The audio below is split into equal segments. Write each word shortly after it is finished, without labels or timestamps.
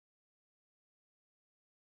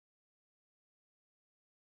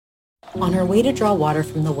On her way to draw water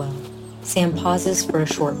from the well, Sam pauses for a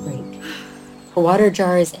short break. Her water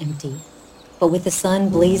jar is empty, but with the sun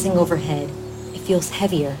blazing overhead, it feels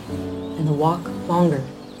heavier and the walk longer.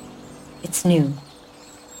 It's noon.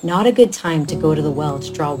 Not a good time to go to the well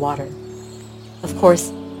to draw water. Of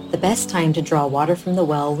course, the best time to draw water from the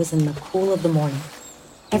well was in the cool of the morning.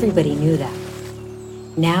 Everybody knew that.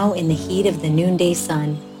 Now, in the heat of the noonday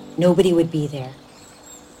sun, nobody would be there.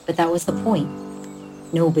 But that was the point.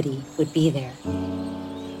 Nobody would be there.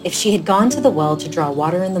 If she had gone to the well to draw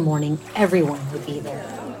water in the morning, everyone would be there.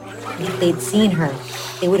 And if they'd seen her,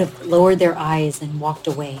 they would have lowered their eyes and walked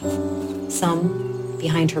away. Some,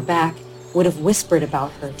 behind her back, would have whispered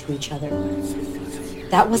about her to each other.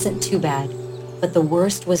 That wasn't too bad, but the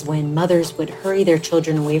worst was when mothers would hurry their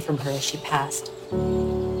children away from her as she passed.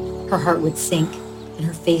 Her heart would sink, and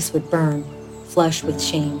her face would burn, flush with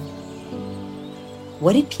shame.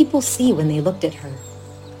 What did people see when they looked at her?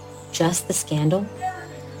 Just the scandal?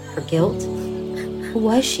 Her guilt? Who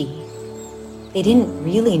was she? They didn't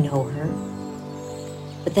really know her.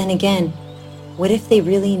 But then again, what if they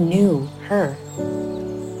really knew her?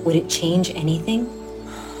 Would it change anything?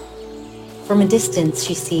 From a distance,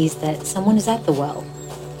 she sees that someone is at the well,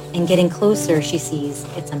 and getting closer, she sees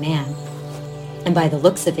it's a man. And by the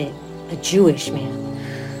looks of it, a Jewish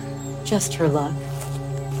man. Just her luck.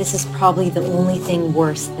 This is probably the only thing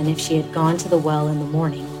worse than if she had gone to the well in the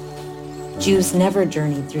morning. Jews never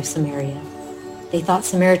journeyed through Samaria. They thought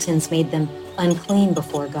Samaritans made them unclean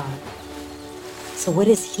before God. So what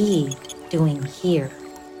is he doing here?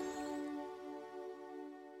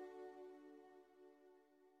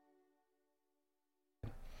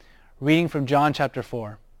 Reading from John chapter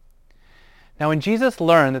 4. Now when Jesus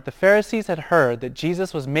learned that the Pharisees had heard that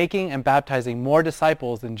Jesus was making and baptizing more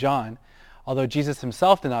disciples than John, although Jesus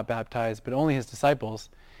himself did not baptize, but only his disciples,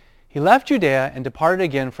 he left Judea and departed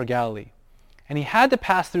again for Galilee. And he had to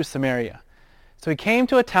pass through Samaria. So he came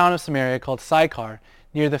to a town of Samaria called Sychar,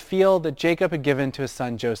 near the field that Jacob had given to his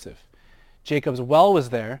son Joseph. Jacob's well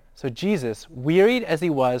was there, so Jesus, wearied as he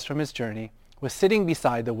was from his journey, was sitting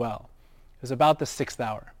beside the well. It was about the 6th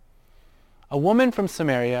hour. A woman from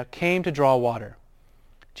Samaria came to draw water.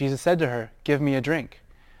 Jesus said to her, "Give me a drink,"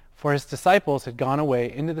 for his disciples had gone away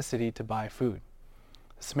into the city to buy food.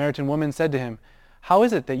 The Samaritan woman said to him, "How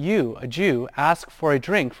is it that you, a Jew, ask for a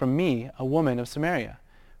drink from me, a woman of Samaria?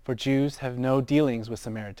 For Jews have no dealings with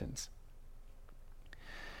Samaritans."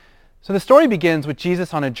 So the story begins with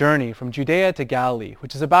Jesus on a journey from Judea to Galilee,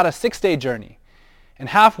 which is about a 6-day journey. And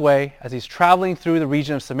halfway, as he's traveling through the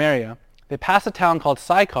region of Samaria, they pass a town called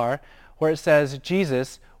Sychar, where it says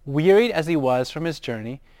Jesus, wearied as he was from his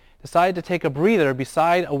journey, decided to take a breather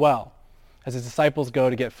beside a well as his disciples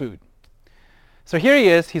go to get food. So here he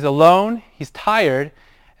is, he's alone, he's tired,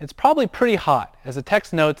 and it's probably pretty hot, as the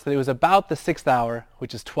text notes that it was about the 6th hour,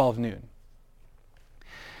 which is 12 noon.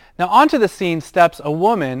 Now onto the scene steps a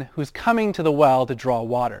woman who's coming to the well to draw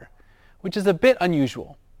water, which is a bit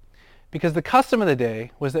unusual, because the custom of the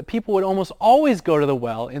day was that people would almost always go to the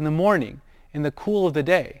well in the morning, in the cool of the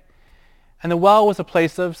day. And the well was a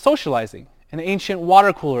place of socializing, an ancient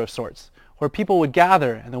water cooler of sorts, where people would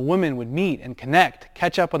gather and the women would meet and connect,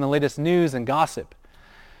 catch up on the latest news and gossip.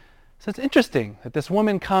 So it's interesting that this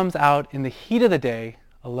woman comes out in the heat of the day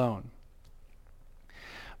alone.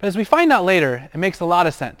 But as we find out later, it makes a lot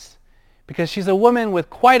of sense, because she's a woman with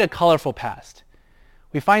quite a colorful past.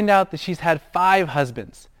 We find out that she's had 5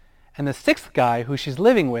 husbands, and the 6th guy who she's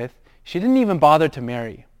living with, she didn't even bother to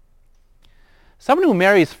marry. Someone who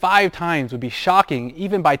marries 5 times would be shocking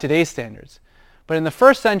even by today's standards, but in the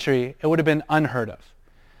 1st century, it would have been unheard of.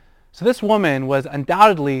 So this woman was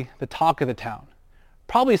undoubtedly the talk of the town,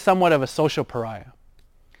 probably somewhat of a social pariah.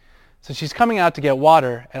 So she's coming out to get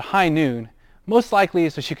water at high noon, most likely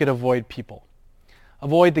so she could avoid people,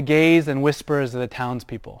 avoid the gaze and whispers of the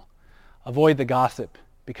townspeople, avoid the gossip,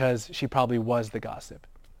 because she probably was the gossip.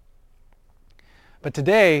 But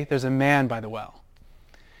today, there's a man by the well.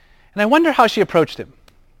 And I wonder how she approached him.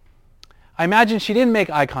 I imagine she didn't make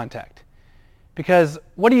eye contact. Because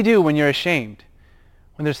what do you do when you're ashamed?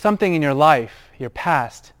 When there's something in your life, your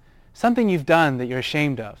past, something you've done that you're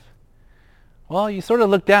ashamed of? Well, you sort of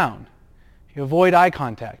look down. You avoid eye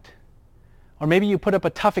contact. Or maybe you put up a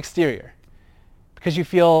tough exterior. Because you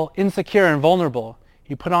feel insecure and vulnerable,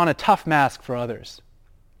 you put on a tough mask for others.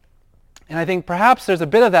 And I think perhaps there's a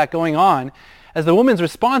bit of that going on, as the woman's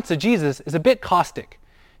response to Jesus is a bit caustic.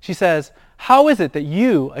 She says, "How is it that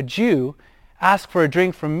you, a Jew, ask for a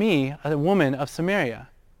drink from me, a woman of Samaria?"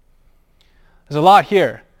 There's a lot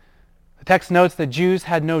here. The text notes that Jews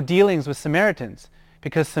had no dealings with Samaritans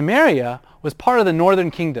because Samaria was part of the northern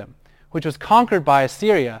kingdom, which was conquered by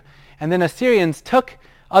Assyria, and then Assyrians took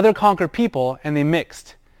other conquered people and they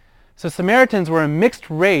mixed. So Samaritans were a mixed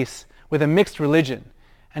race with a mixed religion.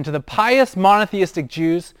 And to the pious monotheistic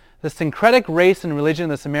Jews, the syncretic race and religion of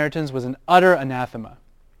the Samaritans was an utter anathema.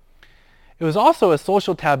 It was also a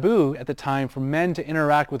social taboo at the time for men to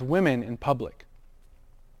interact with women in public.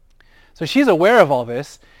 So she's aware of all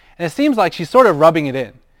this, and it seems like she's sort of rubbing it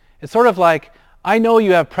in. It's sort of like, I know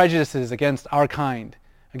you have prejudices against our kind,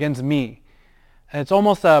 against me. And it's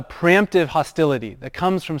almost a preemptive hostility that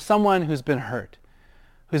comes from someone who's been hurt,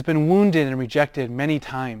 who's been wounded and rejected many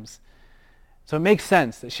times. So it makes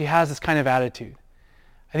sense that she has this kind of attitude.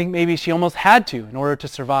 I think maybe she almost had to in order to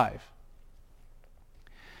survive.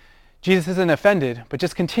 Jesus isn't offended, but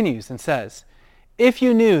just continues and says, if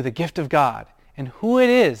you knew the gift of God and who it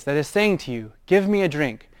is that is saying to you, give me a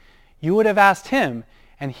drink, you would have asked him,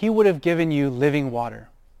 and he would have given you living water.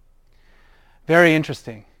 Very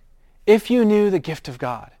interesting. If you knew the gift of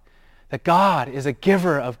God, that God is a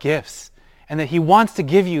giver of gifts, and that he wants to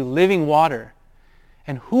give you living water,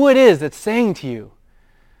 and who it is that's saying to you.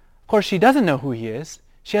 Of course, she doesn't know who he is.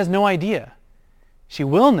 She has no idea. She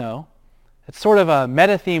will know. It's sort of a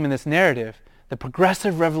meta theme in this narrative, the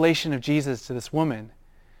progressive revelation of Jesus to this woman.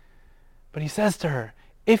 But he says to her,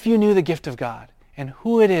 if you knew the gift of God and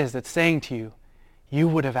who it is that's saying to you, you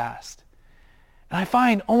would have asked. And I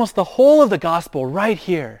find almost the whole of the gospel right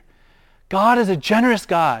here. God is a generous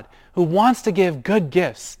God who wants to give good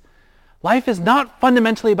gifts. Life is not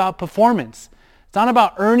fundamentally about performance. It's not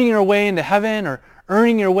about earning your way into heaven or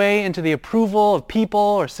earning your way into the approval of people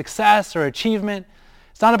or success or achievement.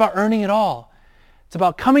 It's not about earning it all. It's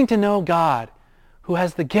about coming to know God who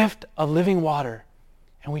has the gift of living water,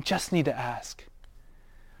 and we just need to ask.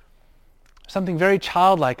 Something very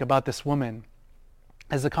childlike about this woman.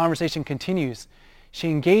 As the conversation continues, she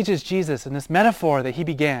engages Jesus in this metaphor that he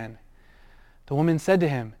began. The woman said to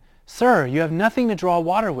him, "Sir, you have nothing to draw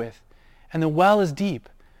water with, and the well is deep.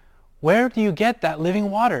 Where do you get that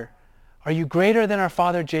living water? Are you greater than our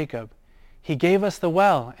father Jacob? He gave us the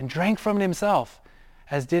well and drank from it himself,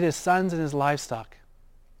 as did his sons and his livestock."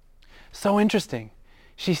 So interesting.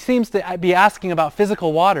 She seems to be asking about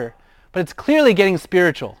physical water, but it's clearly getting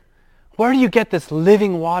spiritual. Where do you get this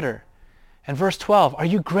living water? And verse 12, are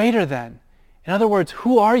you greater than? In other words,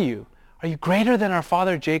 who are you? Are you greater than our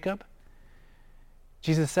father Jacob?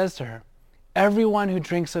 Jesus says to her, everyone who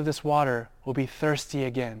drinks of this water will be thirsty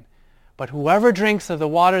again. But whoever drinks of the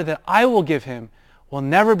water that I will give him will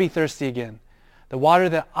never be thirsty again. The water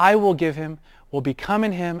that I will give him will become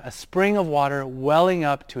in him a spring of water welling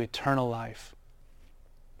up to eternal life.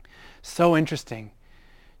 So interesting.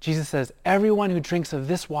 Jesus says, everyone who drinks of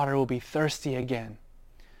this water will be thirsty again.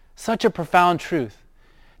 Such a profound truth.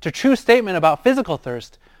 It's a true statement about physical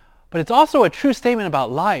thirst, but it's also a true statement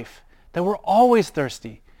about life, that we're always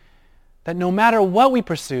thirsty, that no matter what we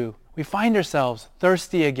pursue, we find ourselves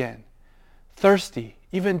thirsty again. Thirsty,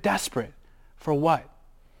 even desperate. For what?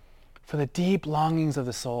 For the deep longings of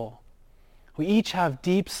the soul. We each have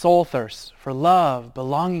deep soul thirsts for love,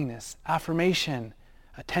 belongingness, affirmation,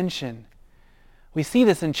 attention. We see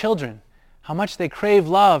this in children, how much they crave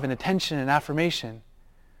love and attention and affirmation.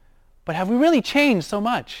 But have we really changed so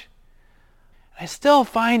much? I still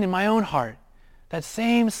find in my own heart that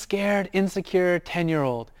same scared, insecure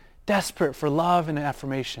 10-year-old, desperate for love and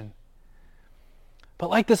affirmation. But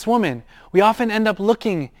like this woman, we often end up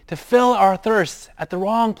looking to fill our thirsts at the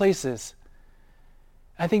wrong places.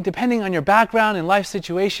 I think depending on your background and life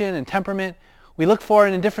situation and temperament, we look for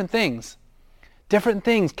it in different things. Different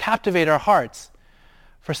things captivate our hearts.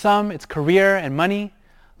 For some, it's career and money,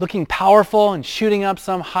 looking powerful and shooting up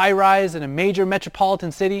some high-rise in a major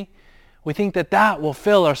metropolitan city. We think that that will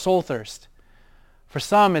fill our soul thirst. For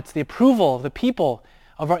some, it's the approval of the people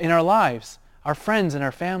in our lives, our friends and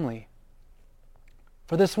our family.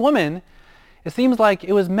 For this woman, it seems like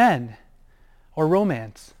it was men or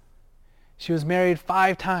romance. She was married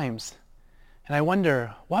 5 times, and I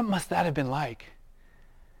wonder, what must that have been like?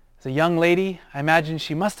 As a young lady, I imagine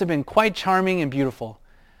she must have been quite charming and beautiful.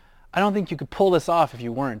 I don't think you could pull this off if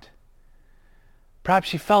you weren't. Perhaps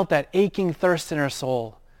she felt that aching thirst in her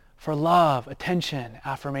soul for love, attention,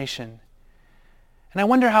 affirmation. And I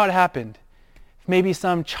wonder how it happened. If maybe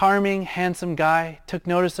some charming, handsome guy took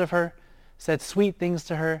notice of her, said sweet things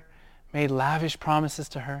to her, made lavish promises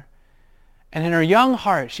to her. And in her young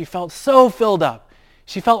heart, she felt so filled up.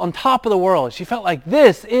 She felt on top of the world. She felt like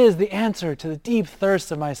this is the answer to the deep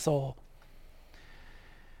thirst of my soul.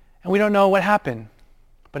 And we don't know what happened,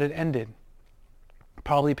 but it ended,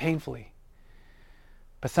 probably painfully.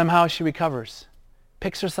 But somehow she recovers,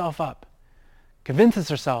 picks herself up, convinces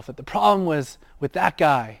herself that the problem was with that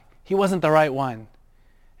guy. He wasn't the right one.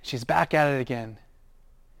 She's back at it again.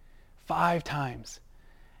 5 times.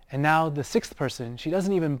 And now the 6th person, she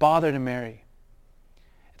doesn't even bother to marry.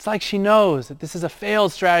 It's like she knows that this is a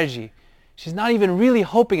failed strategy. She's not even really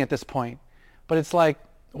hoping at this point. But it's like,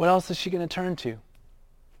 what else is she going to turn to?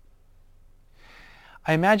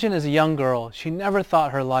 I imagine as a young girl, she never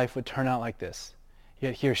thought her life would turn out like this.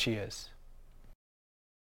 Yet here she is.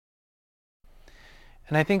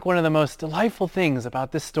 And I think one of the most delightful things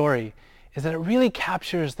about this story is that it really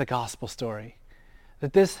captures the gospel story.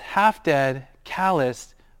 That this half-dead,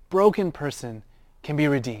 calloused, broken person can be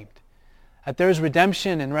redeemed. That there is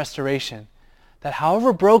redemption and restoration. That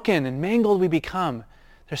however broken and mangled we become,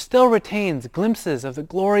 there still retains glimpses of the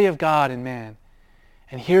glory of God in man.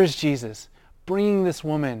 And here's Jesus, bringing this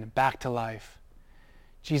woman back to life.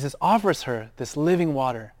 Jesus offers her this living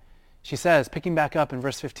water. She says, picking back up in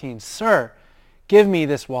verse 15, "Sir, give me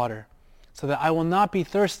this water, so that I will not be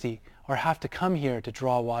thirsty or have to come here to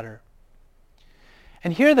draw water."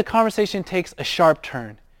 And here the conversation takes a sharp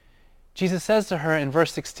turn. Jesus says to her in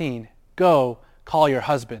verse 16, "Go, call your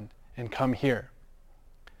husband, and come here."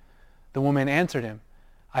 The woman answered him,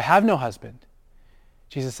 "I have no husband."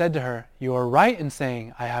 Jesus said to her, "You are right in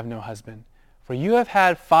saying, 'I have no husband,' for you have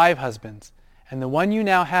had 5 husbands, and the one you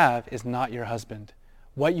now have is not your husband.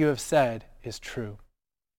 What you have said is true."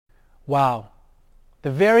 Wow.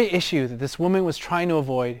 The very issue that this woman was trying to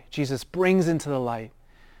avoid, Jesus brings into the light.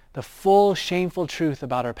 The full, shameful truth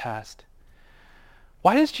about her past.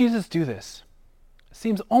 Why does Jesus do this? It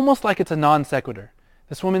seems almost like it's a non sequitur.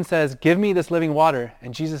 This woman says, "Give me this living water,"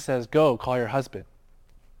 and Jesus says, "Go, call your husband."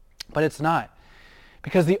 But it's not.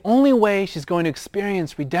 Because the only way she's going to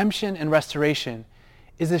experience redemption and restoration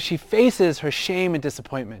is if she faces her shame and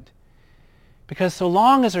disappointment. Because so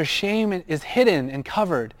long as her shame is hidden and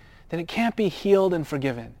covered, then it can't be healed and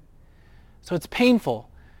forgiven. So it's painful,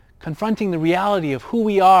 confronting the reality of who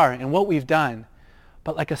we are and what we've done.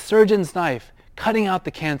 But like a surgeon's knife, cutting out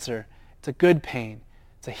the cancer, it's a good pain.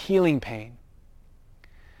 It's a healing pain.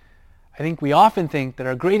 I think we often think that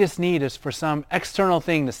our greatest need is for some external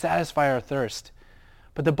thing to satisfy our thirst.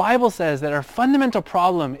 But the Bible says that our fundamental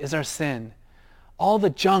problem is our sin. All the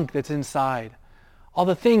junk that's inside. All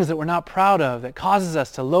the things that we're not proud of that causes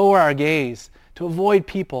us to lower our gaze, to avoid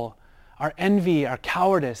people. Our envy, our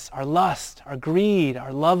cowardice, our lust, our greed,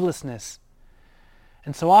 our lovelessness.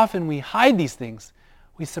 And so often we hide these things.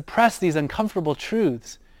 We suppress these uncomfortable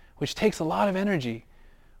truths, which takes a lot of energy,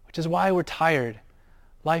 which is why we're tired.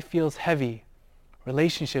 Life feels heavy.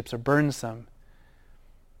 Relationships are burdensome.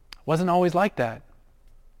 It wasn't always like that.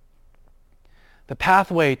 The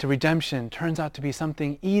pathway to redemption turns out to be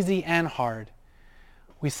something easy and hard.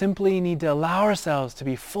 We simply need to allow ourselves to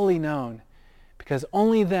be fully known, because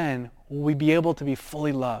only then will we be able to be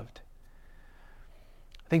fully loved.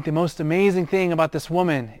 I think the most amazing thing about this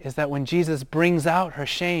woman is that when Jesus brings out her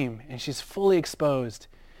shame and she's fully exposed,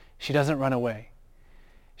 she doesn't run away.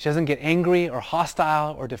 She doesn't get angry or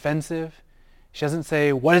hostile or defensive. She doesn't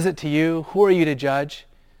say, "What is it to you? Who are you to judge?"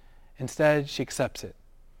 Instead, she accepts it.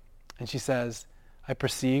 And she says, "I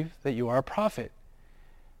perceive that you are a prophet."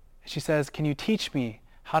 She says, "Can you teach me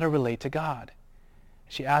how to relate to God?"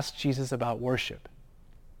 She asks Jesus about worship.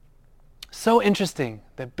 So interesting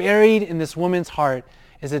that buried in this woman's heart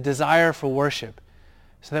is a desire for worship,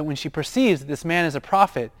 so that when she perceives that this man is a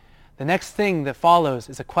prophet, the next thing that follows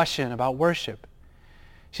is a question about worship.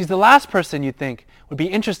 She's the last person you'd think would be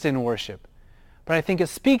interested in worship, but I think it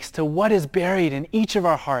speaks to what is buried in each of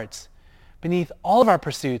our hearts. Beneath all of our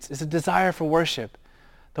pursuits is a desire for worship.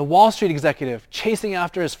 The Wall Street executive chasing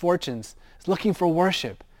after his fortunes is looking for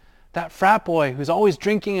worship. That frat boy who's always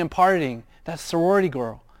drinking and partying, that sorority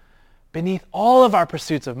girl. Beneath all of our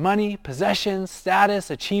pursuits of money, possessions, status,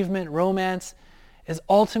 achievement, romance, is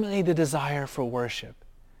ultimately the desire for worship.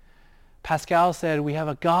 Pascal said we have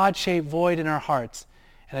a God-shaped void in our hearts,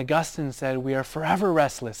 and Augustine said we are forever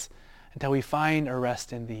restless until we find a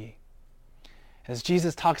rest in thee. As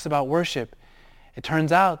Jesus talks about worship, it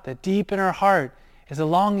turns out that deep in her heart is a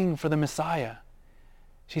longing for the Messiah.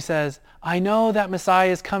 She says, "I know that Messiah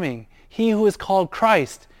is coming, he who is called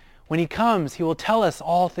Christ. When he comes, he will tell us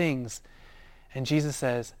all things." And Jesus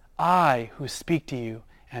says, "I who speak to you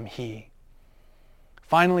am he."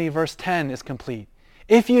 Finally, verse 10 is complete.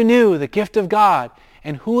 "If you knew the gift of God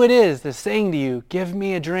and who it is that's saying to you, 'Give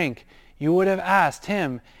me a drink,' you would have asked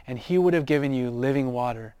him, and he would have given you living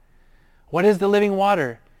water." What is the living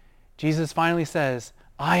water? Jesus finally says,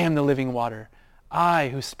 "I am the living water. I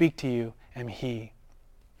who speak to you am he."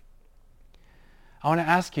 I want to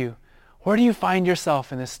ask you, where do you find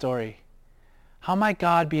yourself in this story? How might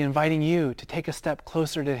God be inviting you to take a step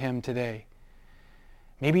closer to him today?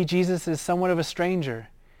 Maybe Jesus is somewhat of a stranger.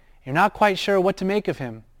 You're not quite sure what to make of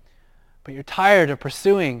him, but you're tired of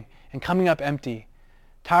pursuing and coming up empty,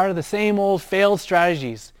 tired of the same old failed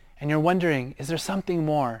strategies, and you're wondering, is there something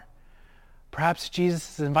more? Perhaps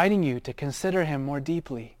Jesus is inviting you to consider him more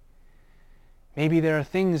deeply. Maybe there are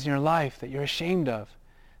things in your life that you're ashamed of,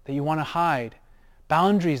 that you want to hide,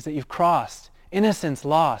 boundaries that you've crossed, innocence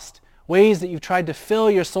lost, ways that you've tried to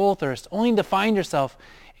fill your soul thirst, only to find yourself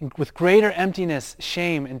with greater emptiness,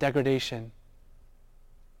 shame, and degradation.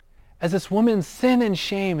 As this woman's sin and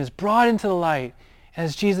shame is brought into the light,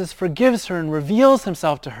 as Jesus forgives her and reveals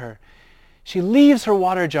himself to her, she leaves her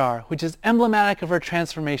water jar, which is emblematic of her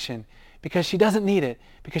transformation, because she doesn't need it,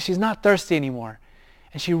 because she's not thirsty anymore.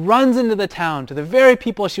 And she runs into the town to the very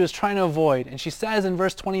people she was trying to avoid. And she says in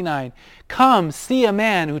verse 29, "Come, see a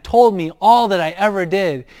man who told me all that I ever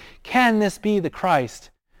did. Can this be the Christ?"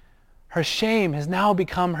 Her shame has now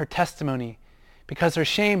become her testimony, because her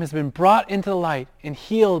shame has been brought into the light and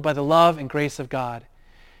healed by the love and grace of God.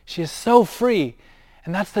 She is so free,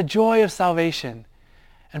 and that's the joy of salvation.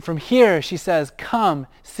 And from here, she says, "Come,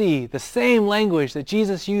 see." The same language that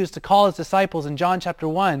Jesus used to call his disciples in John chapter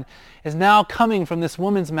 1 is now coming from this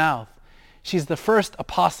woman's mouth. She's the first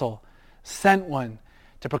apostle, sent one,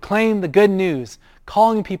 to proclaim the good news,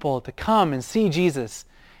 calling people to come and see Jesus.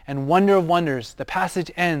 And wonder of wonders, the passage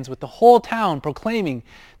ends with the whole town proclaiming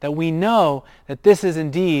that we know that this is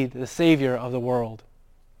indeed the Savior of the world.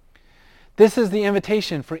 This is the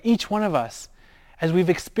invitation for each one of us. As we've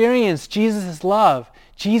experienced Jesus' love,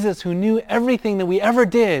 Jesus who knew everything that we ever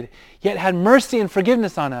did, yet had mercy and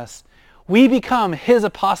forgiveness on us, we become his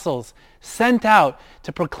apostles, sent out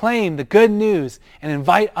to proclaim the good news and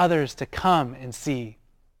invite others to come and see.